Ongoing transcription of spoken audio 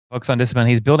Focus on discipline.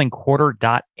 He's building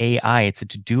Qtr.AI. It's a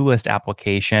to-do list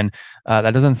application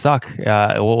that doesn't suck.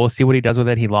 We'll see what he does with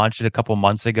it. He launched it a couple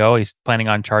months ago. He's planning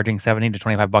on charging 17 to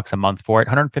 25 bucks a month for it.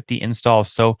 150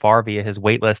 installs so far via his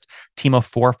waitlist. Team of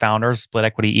 4 founders, split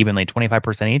equity evenly,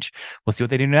 25% each. We'll see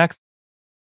what they do next.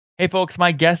 Hey folks,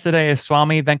 my guest today is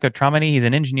Swami Venkataramani. He's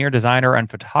an engineer, designer,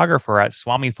 and photographer at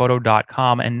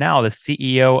swamiphoto.com and now the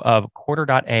CEO of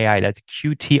Qtr.AI. That's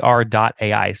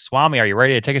Qtr.AI. Swami, are you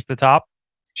ready to take us to the top?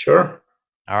 Sure.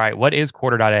 All right. What is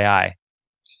Qtr.AI?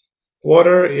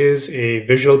 Qtr is a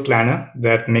visual planner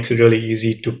that makes it really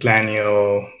easy to plan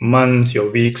your months, your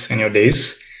weeks, and your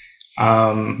days.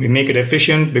 We make it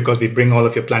efficient because we bring all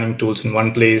of your planning tools in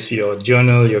one place, your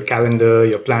journal, your calendar,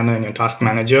 your planner, and your task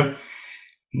manager.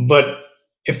 But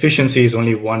efficiency is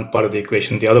only one part of the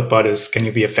equation. The other part is, can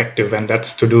you be effective? And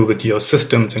that's to do with your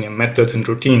systems and your methods and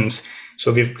routines.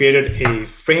 So we've created a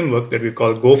framework that we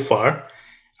call Go Far.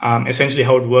 Essentially,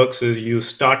 how it works is you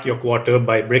start your quarter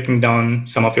by breaking down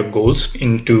some of your goals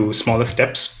into smaller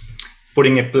steps,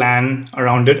 putting a plan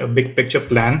around it, a big picture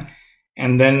plan,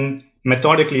 and then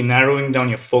methodically narrowing down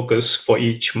your focus for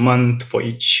each month, for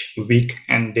each week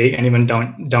and day, and even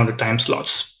down to time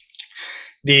slots.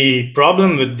 The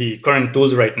problem with the current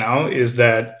tools right now is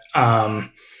that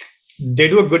they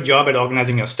do a good job at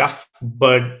organizing your stuff,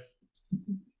 but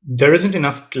there isn't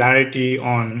enough clarity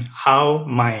on how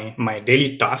my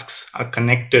daily tasks are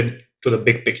connected to the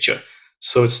big picture.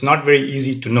 So it's not very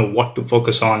easy to know what to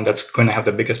focus on that's going to have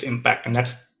the biggest impact. And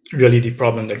that's really the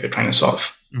problem that we're trying to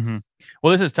solve. Mm-hmm.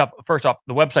 Well, this is tough. First off,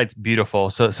 the website's beautiful.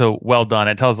 So well done.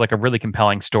 It tells like a really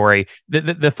compelling story.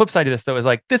 The flip side of this, though, is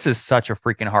like, this is such a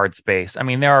freaking hard space. I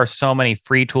mean, there are so many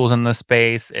free tools in this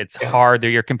space. It's hard.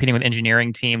 You're competing with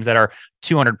engineering teams that are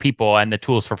 200 people and the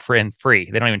tools for free.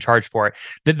 They don't even charge for it.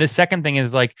 The second thing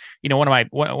is like, one of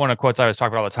the quotes I was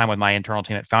talking about all the time with my internal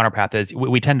team at FounderPath is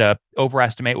we tend to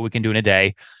overestimate what we can do in a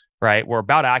day. Right. We're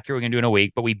about accurate. We can do in a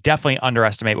week, but we definitely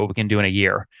underestimate what we can do in a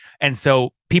year. And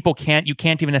so you can't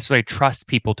even necessarily trust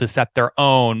people to set their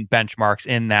own benchmarks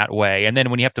in that way. And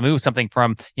then when you have to move something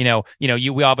from, we all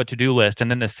have a to-do list and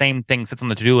then the same thing sits on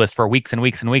the to-do list for weeks and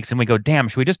weeks and weeks. And we go, damn,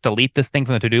 should we just delete this thing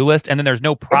from the to-do list? And then there's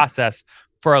no process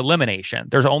for elimination.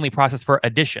 There's only process for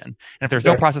addition. And if there's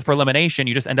no process for elimination,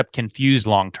 you just end up confused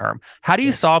long-term. How do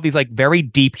you solve these like very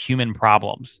deep human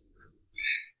problems?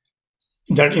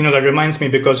 That reminds me,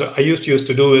 because I used to use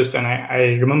Todoist, and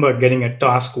I remember getting a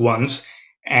task once,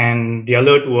 and the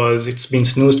alert was it's been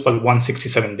snoozed for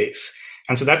 167 days.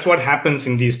 And so that's what happens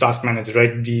in these task managers,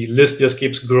 right? The list just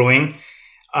keeps growing.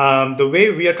 The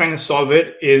way we are trying to solve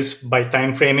it is by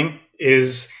time framing.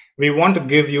 Is we want to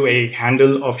give you a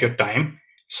handle of your time.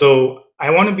 So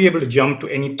I want to be able to jump to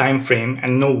any time frame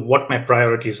and know what my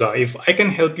priorities are. If I can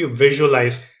help you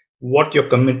visualize what your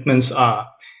commitments are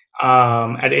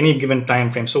at any given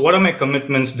time frame. So what are my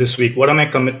commitments this week? What are my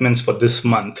commitments for this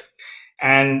month?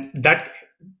 And that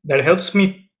helps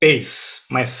me pace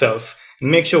myself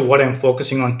and make sure what I'm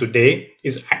focusing on today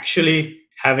is actually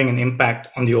having an impact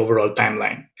on the overall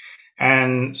timeline.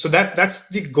 And so that's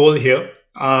the goal here.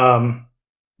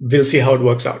 We'll see how it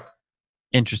works out.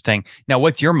 Interesting. Now,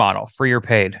 what's your model, free or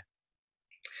paid?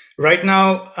 Right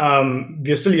now,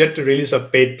 we're still yet to release our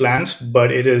paid plans,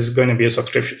 but it is going to be a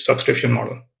subscription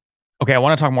model. Okay, I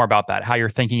want to talk more about that, how you're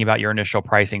thinking about your initial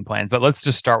pricing plans. But let's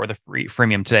just start with a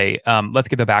freemium today. Let's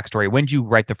get the backstory. When did you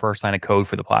write the first line of code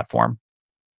for the platform?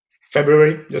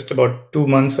 February, just about 2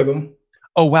 months ago.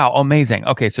 Oh, wow. Amazing.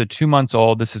 Okay, so 2 months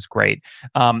old. This is great.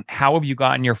 How have you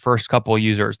gotten your first couple of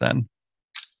users then?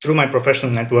 Through my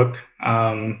professional network.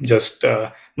 Most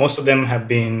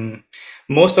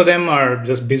of them are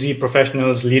just busy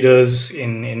professionals, leaders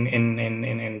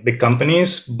in big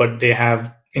companies, but they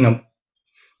have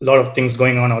a lot of things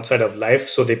going on outside of life.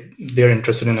 So they're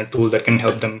interested in a tool that can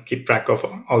help them keep track of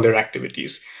all their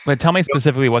activities. But tell me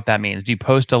specifically what that means. Do you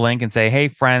post a link and say, hey,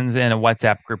 friends in a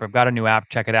WhatsApp group, I've got a new app,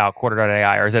 check it out,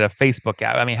 Qtr.AI, or is it a Facebook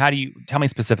app? I mean, tell me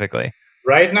specifically?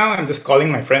 Right now, I'm just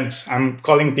calling my friends. I'm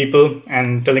calling people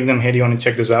and telling them, hey, do you want to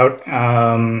check this out?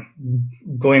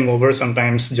 Going over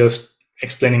sometimes just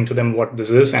explaining to them what this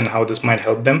is and how this might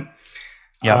help them.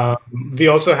 Yeah. We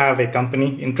also have a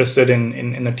company interested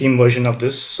in the team version of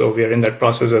this. So we are in that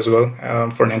process as well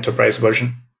for an enterprise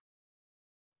version.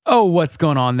 Oh, what's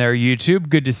going on there, YouTube?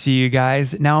 Good to see you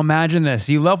guys. Now imagine this.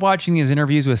 You love watching these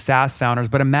interviews with SaaS founders,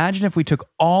 but imagine if we took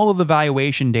all of the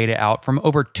valuation data out from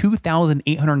over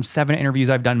 2,807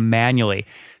 interviews I've done manually.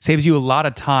 Saves you a lot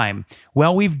of time.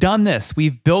 Well, we've done this.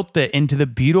 We've built it into the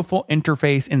beautiful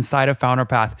interface inside of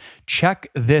FounderPath.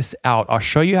 Check this out. I'll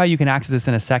show you how you can access this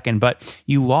in a second, but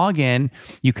you log in,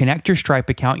 you connect your Stripe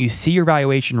account, you see your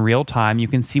valuation real time, you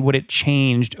can see what it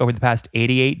changed over the past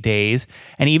 88 days,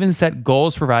 and even set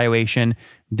goals for valuation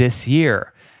this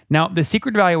year. Now, the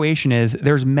secret to valuation is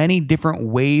there's many different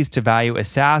ways to value a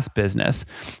SaaS business.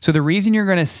 So the reason you're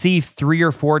going to see 3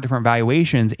 or 4 different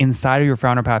valuations inside of your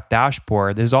FounderPath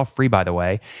dashboard, this is all free by the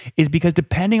way, is because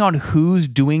depending on who's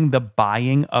doing the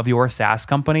buying of your SaaS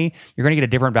company, you're going to get a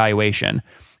different valuation.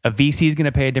 A VC is going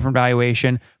to pay a different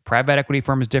valuation. Private equity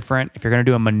firm is different. If you're going to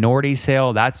do a minority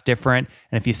sale, that's different.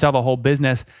 And if you sell the whole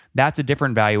business, that's a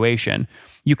different valuation.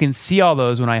 You can see all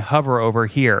those when I hover over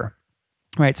here.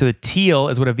 Right, so the teal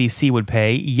is what a VC would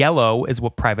pay, yellow is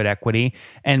what private equity,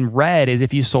 and red is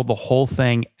if you sold the whole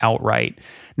thing outright.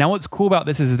 Now, what's cool about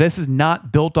this is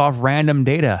not built off random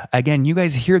data. Again, you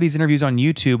guys hear these interviews on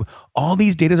YouTube. All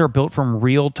these data are built from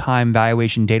real-time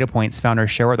valuation data points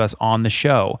founders share with us on the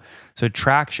show. So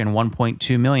traction,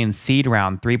 1.2 million, seed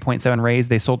round, 3.7 raise,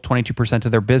 they sold 22%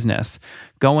 of their business.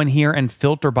 Go in here and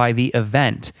filter by the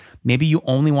event. Maybe you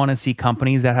only want to see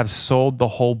companies that have sold the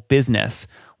whole business.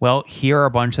 Well, here are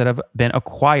a bunch that have been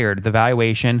acquired, the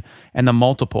valuation and the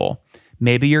multiple.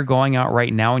 Maybe you're going out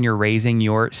right now and you're raising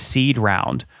your seed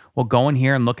round. Well, go in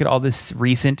here and look at all this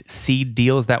recent seed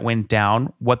deals that went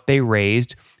down, what they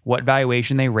raised, what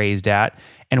valuation they raised at,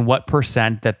 and what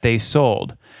percent that they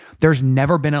sold. There's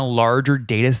never been a larger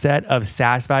data set of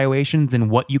SaaS valuations than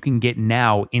what you can get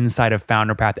now inside of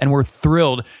FounderPath, and we're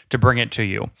thrilled to bring it to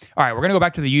you. All right, we're going to go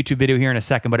back to the YouTube video here in a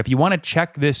second, but if you want to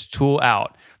check this tool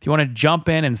out, if you want to jump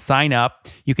in and sign up,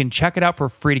 you can check it out for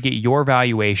free to get your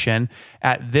valuation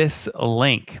at this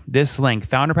link,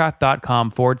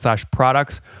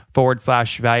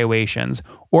 founderpath.com/products/valuations.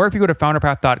 Or if you go to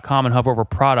founderpath.com and hover over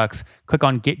products, click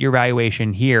on get your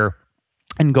valuation here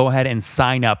and go ahead and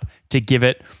sign up to give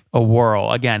it a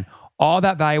whirl. Again, all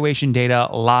that valuation data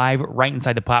live right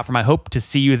inside the platform. I hope to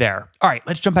see you there. All right,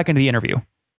 let's jump back into the interview.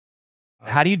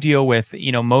 How do you deal with,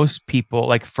 most people,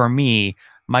 like for me,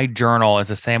 my journal is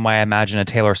the same way I imagine a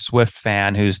Taylor Swift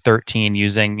fan who's 13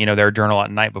 using, their journal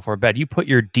at night before bed. You put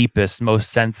your deepest,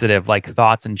 most sensitive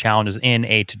thoughts and challenges in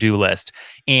a to-do list.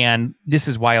 And this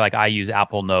is why I use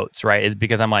Apple Notes, right? Is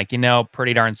because I'm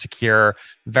pretty darn secure,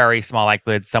 very small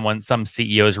likelihood some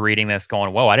CEO is reading this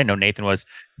going, whoa, I didn't know Nathan was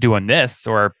doing this,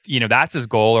 or, that's his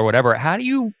goal or whatever. How do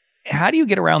you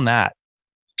get around that?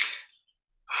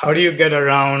 How do you get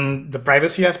around the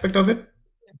privacy aspect of it?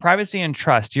 Privacy and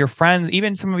trust. Your friends,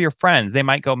 even some of your friends, they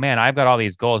might go, man, I've got all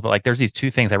these goals, but there's these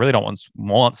 2 things I really don't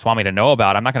want Swami to know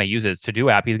about. I'm not going to use his to-do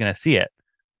app. He's going to see it.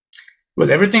 Well,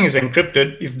 everything is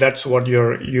encrypted if that's what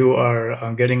you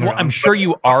are getting around. I'm sure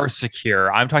you are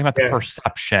secure. I'm talking about the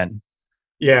perception.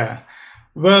 Yeah.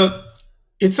 Well,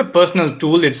 it's a personal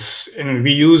tool.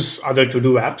 We use other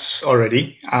to-do apps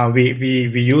already. We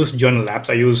use journal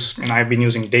apps. I've been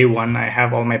using Day One. I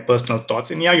have all my personal thoughts.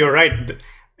 And yeah, you're right.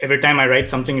 Every time I write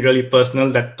something really personal,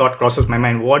 that thought crosses my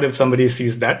mind. What if somebody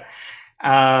sees that?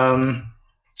 I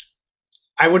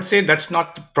would say that's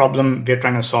not the problem we're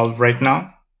trying to solve right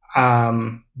now.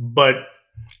 But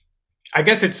I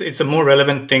guess it's a more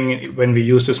relevant thing when we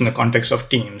use this in the context of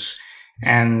teams.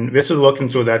 And we're still working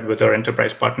through that with our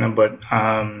enterprise partner. But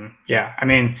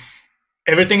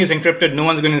everything is encrypted. No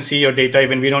one's going to see your data,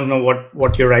 even we don't know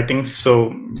what you're writing.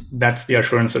 So that's the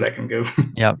assurance that I can give.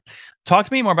 Yeah. Talk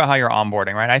to me more about how you're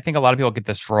onboarding, right? I think a lot of people get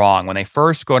this wrong. When they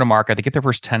first go to market, they get their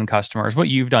first 10 customers. What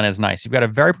you've done is nice. You've got a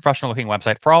very professional looking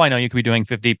website. For all I know, you could be doing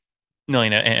 50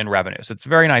 million in revenue. So it's a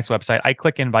very nice website. I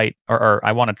click invite or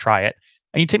I want to try it.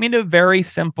 And you take me to very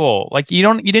simple, you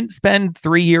didn't spend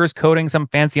 3 years coding some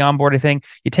fancy onboarding thing.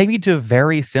 You take me to a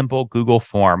very simple Google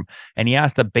form and you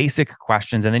ask the basic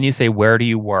questions. And then you say, where do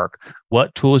you work?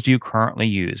 What tools do you currently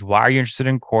use? Why are you interested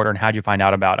in Qtr and how'd you find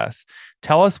out about us?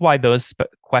 Tell us why those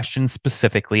questions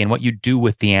specifically and what you do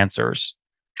with the answers.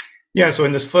 Yeah. So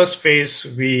in this first phase,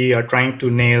 we are trying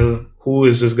to nail who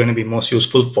is this going to be most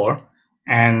useful for.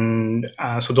 And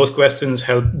so those questions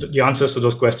the answers to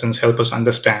those questions help us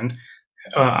understand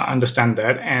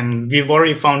that. And we've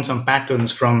already found some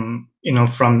patterns from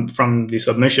the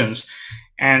submissions.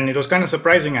 And it was kind of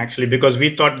surprising actually, because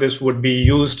we thought this would be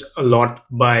used a lot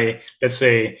by, let's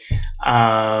say,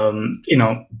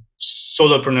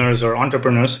 solopreneurs or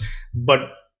entrepreneurs, but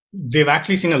we've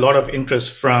actually seen a lot of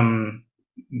interest from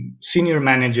senior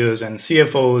managers and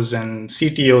CFOs and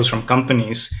CTOs from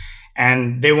companies,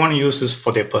 and they want to use this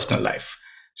for their personal life.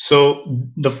 So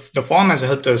the form has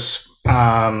helped us,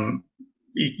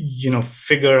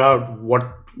 figure out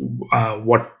what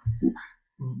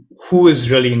who is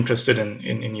really interested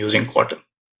in using Qtr.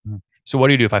 So what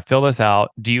do you do if I fill this out?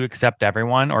 Do you accept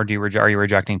everyone, or are you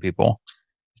rejecting people?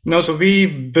 No, so we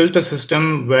built a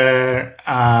system where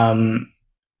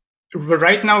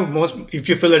right now, if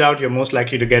you fill it out, you're most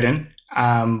likely to get in.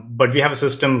 But we have a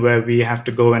system where we have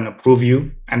to go and approve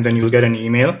you, and then you'll get an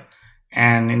email.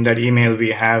 And in that email,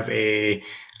 we have a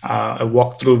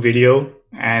walkthrough video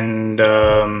and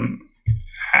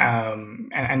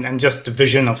just the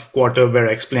vision of Qtr. We're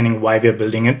explaining why we're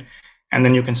building it, and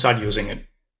then you can start using it.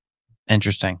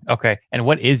 Interesting. Okay. And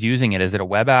what is using it? Is it a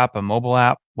web app, a mobile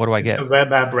app? What do I get? It's a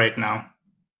web app right now.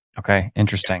 Okay.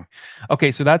 Interesting.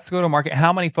 Okay. So that's go to market.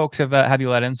 How many folks have you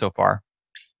let in so far?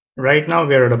 Right now,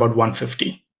 we're at about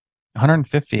 150.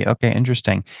 150. Okay.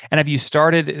 Interesting. And have you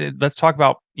started? Let's talk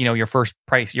about, your first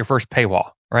price, your first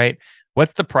paywall, right?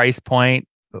 What's the price point?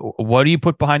 What do you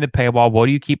put behind the paywall? What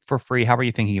do you keep for free? How are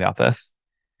you thinking about this?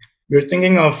 We're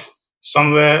thinking of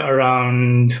somewhere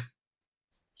around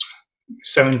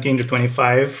 17 to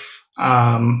 25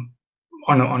 on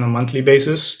a monthly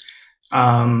basis,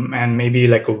 and maybe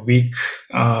like a week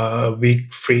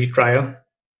free trial.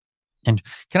 And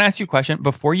can I ask you a question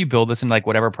before you build this in like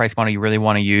whatever price model you really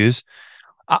want to use?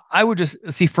 I would just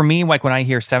see, for me, like when I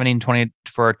hear 17, 20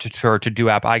 to do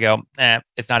app, I go,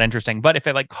 it's not interesting. But if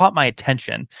it like caught my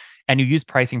attention and you use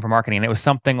pricing for marketing, and it was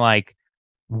something like,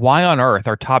 why on earth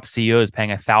are top CEOs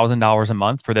paying $1,000 a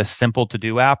month for this simple to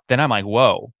do app? Then I'm like,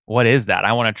 whoa, what is that?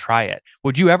 I want to try it.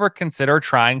 Would you ever consider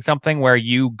trying something where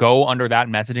you go under that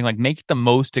messaging, like make it the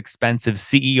most expensive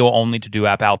CEO only to do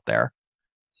app out there?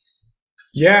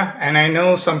 Yeah, and I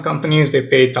know some companies, they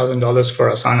pay $1,000 for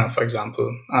Asana, for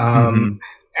example,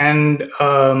 and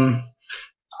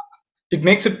it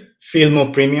makes it feel more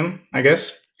premium, I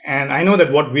guess. And I know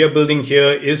that what we are building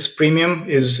here is premium.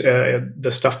 Is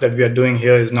the stuff that we are doing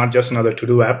here is not just another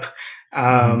to-do app.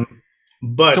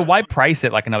 But so why price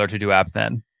it like another to-do app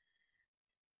then?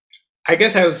 I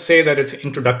guess I'll say that it's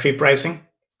introductory pricing,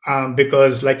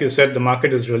 because, like you said, the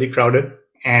market is really crowded,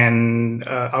 and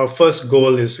our first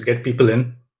goal is to get people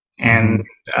in. And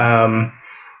I'm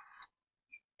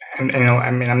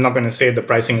not going to say the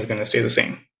pricing is going to stay the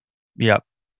same. Yep.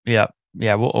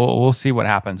 Yeah. We'll see what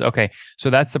happens. Okay. So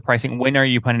that's the pricing. When are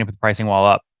you planning to put the pricing wall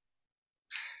up?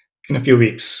 In a few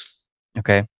weeks.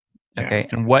 Okay. Okay.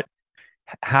 Yeah. And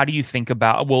how do you think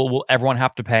about, will everyone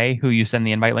have to pay who you send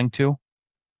the invite link to?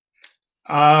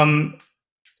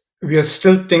 We are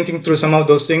still thinking through some of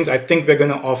those things. I think we're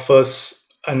going to offer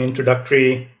an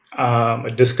introductory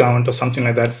a discount or something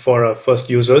like that for our first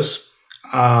users.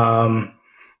 But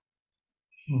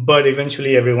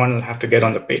eventually everyone will have to get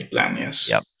on the paid plan.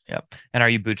 Yes. Yep. And are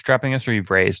you bootstrapping this, or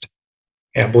you've raised?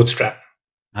 Yeah, bootstrap.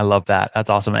 I love that. That's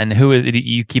awesome. And who is it?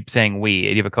 You keep saying we. Do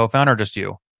you have a co-founder or just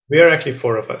you? We are actually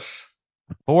 4 of us.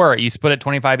 4. You split it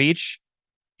 25 each?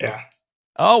 Yeah.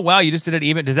 Oh, wow. You just did it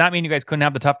even. Does that mean you guys couldn't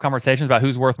have the tough conversations about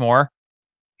who's worth more?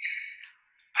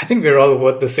 I think we're all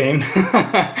worth the same.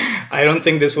 I don't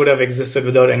think this would have existed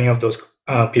without any of those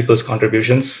people's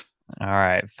contributions. All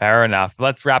right. Fair enough.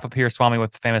 Let's wrap up here, Swami,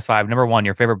 with the famous 5. Number 1,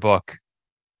 your favorite book?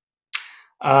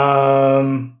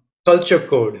 Culture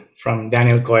Code from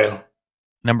Daniel Coyle.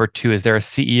 Number 2, is there a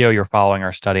CEO you're following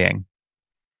or studying?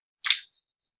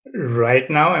 Right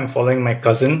now, I'm following my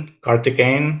cousin,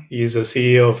 Karthikeyan. He's a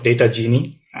CEO of Data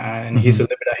Genie, and he's a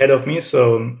little bit ahead of me.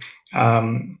 So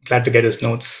glad to get his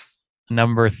notes.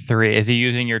 Number 3, is he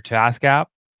using your task app?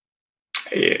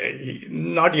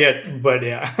 Not yet, but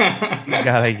yeah.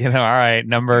 Got it. All right.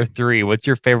 Number 3, what's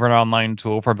your favorite online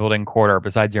tool for building Qtr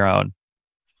besides your own?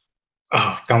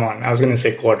 Oh, come on. I was going to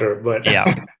say Qtr, but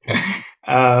yeah.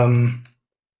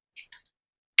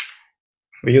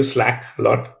 We use Slack a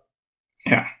lot.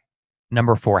 Yeah.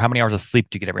 Number 4, how many hours of sleep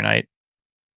do you get every night?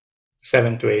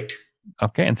 7 to 8.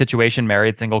 Okay. And situation,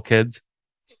 married, single, kids?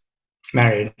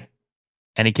 Married.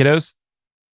 Any kiddos?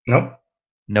 Nope.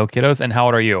 No kiddos. And how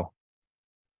old are you?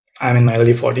 I'm in my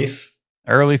early 40s.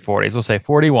 Early 40s. We'll say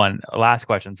 41. Last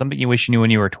question. Something you wish you knew when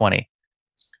you were 20?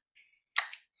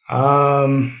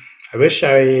 I wish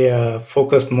I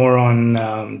focused more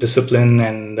on discipline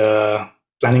and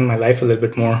planning my life a little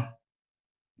bit more.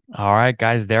 All right,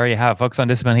 guys, there you have it. Focus on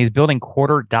discipline. He's building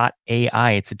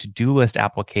Qtr.AI. It's a to-do list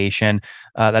application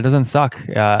that doesn't suck.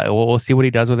 We'll see what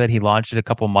he does with it. He launched it a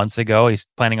couple months ago. He's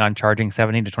planning on charging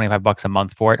 17 to 25 bucks a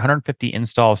month for it. 150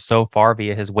 installs so far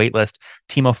via his waitlist.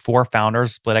 Team of 4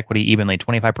 founders, split equity evenly,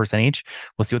 25% each.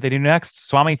 We'll see what they do next.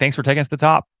 Swami, thanks for taking us to the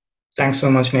top. Thanks so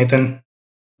much, Nathan.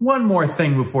 One more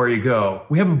thing before you go.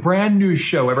 We have a brand new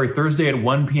show every Thursday at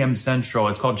 1 p.m. Central.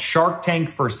 It's called Shark Tank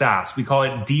for SaaS. We call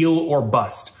it Deal or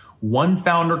Bust. One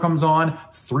founder comes on,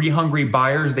 3 hungry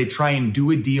buyers, they try and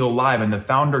do a deal live, and the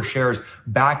founder shares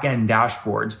back-end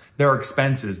dashboards, their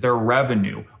expenses, their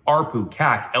revenue, ARPU,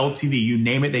 CAC, LTV, you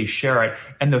name it, they share it.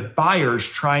 And the buyers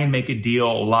try and make a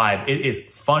deal live. It is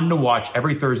fun to watch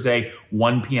every Thursday,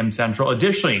 1 p.m. Central.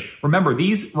 Additionally, remember,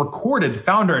 these recorded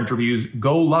founder interviews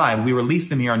go live. We release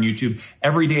them here on YouTube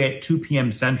every day at 2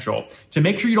 p.m. Central. To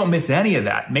make sure you don't miss any of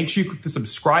that, make sure you click the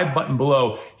subscribe button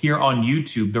below here on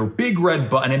YouTube, the big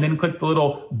red button, and then click the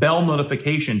little bell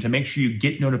notification to make sure you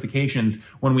get notifications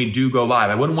when we do go live.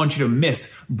 I wouldn't want you to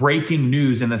miss breaking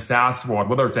news in the SaaS world,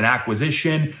 whether it's an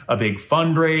acquisition, a big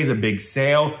fundraise, a big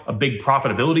sale, a big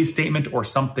profitability statement, or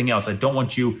something else. I don't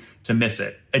want you to miss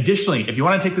it. Additionally, if you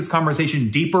want to take this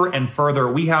conversation deeper and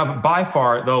further, we have by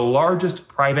far the largest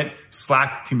private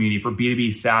Slack community for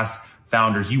B2B SaaS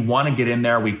founders. You want to get in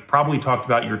there. We've probably talked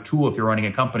about your tool if you're running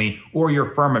a company or your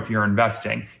firm if you're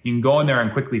investing. You can go in there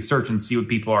and quickly search and see what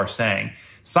people are saying.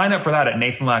 Sign up for that at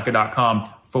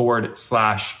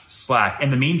nathanlatka.com/Slack. In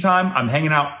the meantime, I'm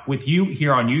hanging out with you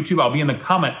here on YouTube. I'll be in the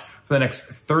comments for the next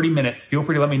 30 minutes. Feel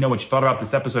free to let me know what you thought about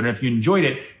this episode. And if you enjoyed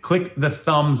it, click the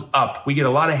thumbs up. We get a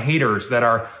lot of haters that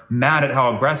are mad at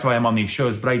how aggressive I am on these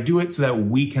shows, but I do it so that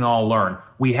we can all learn.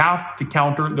 We have to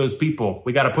counter those people.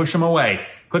 We got to push them away.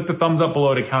 Click the thumbs up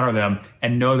below to counter them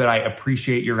and know that I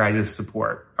appreciate your guys'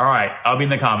 support. All right, I'll be in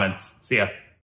the comments. See ya.